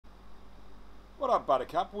What up,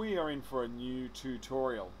 Buttercup? We are in for a new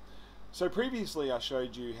tutorial. So previously I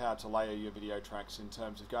showed you how to layer your video tracks in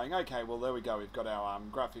terms of going, okay, well there we go, we've got our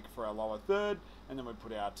graphic for our lower third, and then we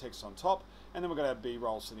put our text on top, and then we've got our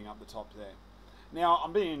B-roll sitting up the top there. Now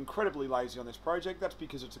I'm being incredibly lazy on this project. That's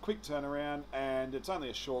because it's a quick turnaround and it's only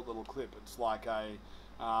a short little clip. It's like a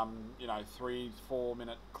 3-4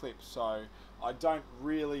 minute clip, so I don't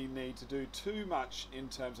really need to do too much in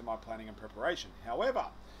terms of my planning and preparation. However,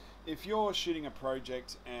 if you're shooting a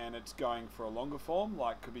project and it's going for a longer form,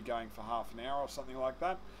 like could be going for half an hour or something like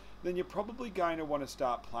that, then you're probably going to want to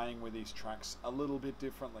start playing with these tracks a little bit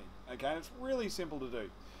differently. Okay, and it's really simple to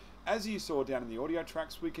do. As you saw down in the audio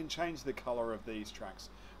tracks, we can change the color of these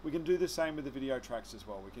tracks. We can do the same with the video tracks as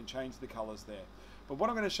well. We can change the colors there. But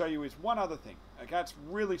what I'm going to show you is one other thing. Okay, it's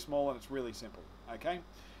really small and it's really simple. Okay,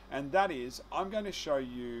 and that is I'm going to show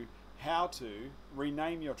you how to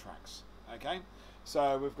rename your tracks. Okay,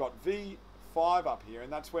 so we've got V5 up here, and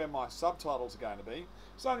that's where my subtitles are going to be.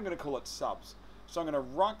 So I'm going to call it subs. So I'm going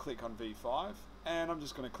to right click on V5, and I'm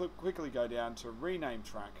just going to quickly go down to rename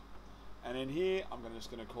track. And in here, I'm just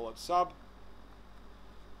going to call it sub.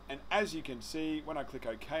 And as you can see, when I click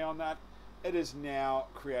OK on that, it has now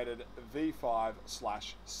created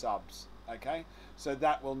V5/subs. Okay, so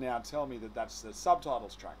that will now tell me that that's the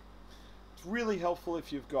subtitles track. It's really helpful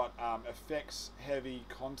if you've got effects heavy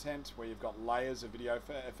content where you've got layers of video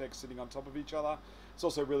effects sitting on top of each other. It's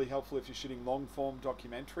also really helpful if you're shooting long form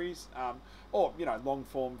documentaries or long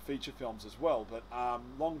form feature films as well, but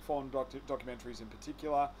long form documentaries in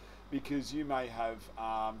particular, because you may have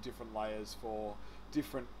different layers for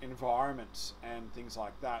different environments and things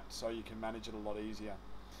like that, so you can manage it a lot easier.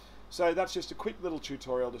 So that's just a quick little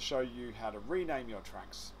tutorial to show you how to rename your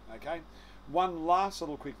tracks. Okay. One last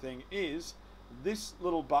little quick thing is this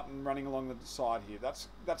little button running along the side here. That's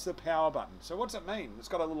the power button. So what's it mean? It's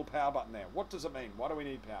got a little power button there. What does it mean? Why do we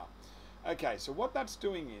need power? Okay, so what that's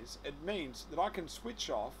doing is it means that I can switch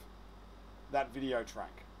off that video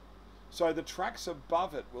track. So the tracks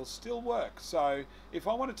above it will still work. So if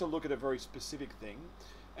I wanted to look at a very specific thing,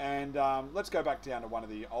 and let's go back down to one of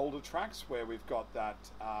the older tracks where we've got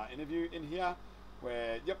that interview in here,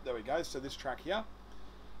 where, yep, there we go. So this track here.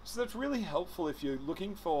 So that's really helpful if you're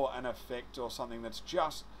looking for an effect or something that's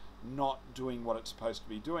just not doing what it's supposed to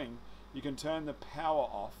be doing. You can turn the power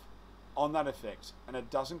off on that effect and it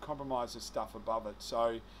doesn't compromise the stuff above it.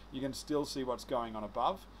 So you can still see what's going on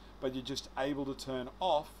above, but you're just able to turn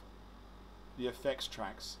off the effects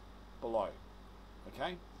tracks below.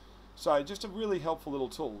 Okay, so just a really helpful little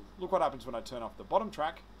tool. Look what happens when I turn off the bottom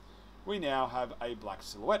track. We now have a black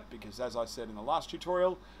silhouette because, as I said in the last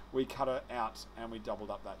tutorial, we cut it out and we doubled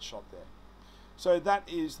up that shot there. So that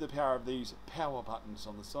is the power of these power buttons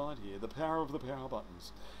on the side here, the power of the power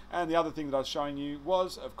buttons. And the other thing that I was showing you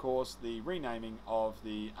was, of course, the renaming of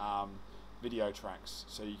the video tracks,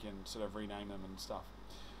 so you can sort of rename them and stuff.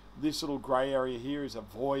 This little grey area here is a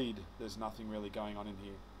void. There's nothing really going on in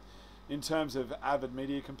here. In terms of Avid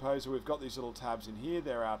Media Composer, we've got these little tabs in here.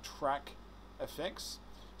 They're our track effects.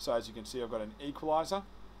 So as you can see, I've got an equalizer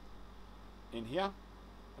in here,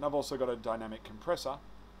 and I've also got a dynamic compressor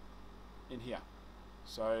in here.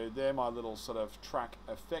 So they're my little sort of track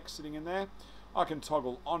effects sitting in there. I can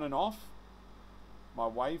toggle on and off my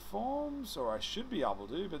waveforms, or I should be able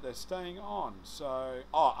to, but they're staying on. So,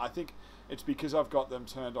 I think it's because I've got them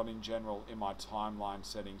turned on in general in my timeline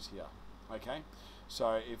settings here. Okay,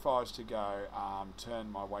 so if I was to go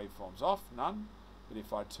turn my waveforms off, none. But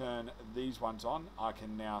if I turn these ones on, I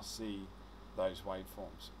can now see those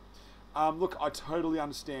waveforms. Look, I totally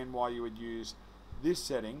understand why you would use this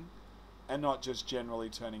setting and not just generally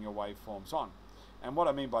turning your waveforms on. And what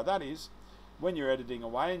I mean by that is, when you're editing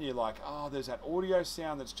away and you're like, oh, there's that audio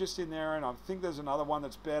sound that's just in there and I think there's another one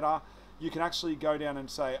that's better, you can actually go down and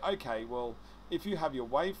say, okay, well, if you have your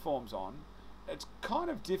waveforms on, it's kind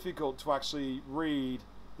of difficult to actually read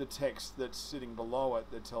the text that's sitting below it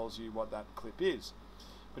that tells you what that clip is.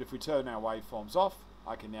 But if we turn our waveforms off,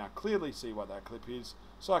 I can now clearly see what that clip is,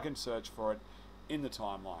 so I can search for it in the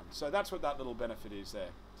timeline. So that's what that little benefit is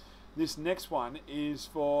there. This next one is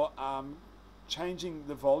for changing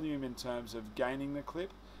the volume in terms of gaining the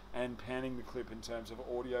clip and panning the clip in terms of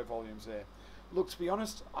audio volumes there. Look, to be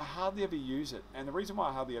honest, I hardly ever use it, and the reason why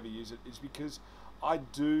I hardly ever use it is because I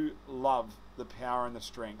do love the power and the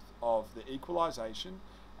strength of the equalization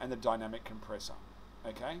and the dynamic compressor.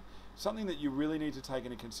 Okay, something that you really need to take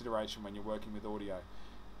into consideration when you're working with audio,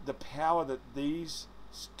 the power that these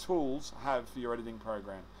tools have for your editing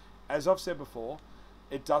program. As I've said before,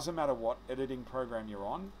 it doesn't matter what editing program you're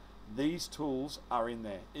on, these tools are in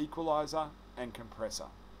there, equalizer and compressor.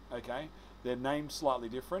 Okay, They're named slightly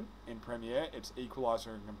different. In Premiere, it's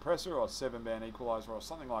equalizer and compressor, or 7-band equalizer, or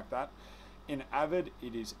something like that. In Avid,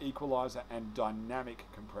 it is equalizer and dynamic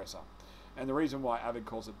compressor. And the reason why Avid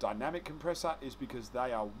calls it dynamic compressor is because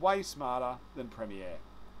they are way smarter than Premiere.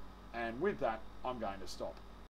 And with that, I'm going to stop.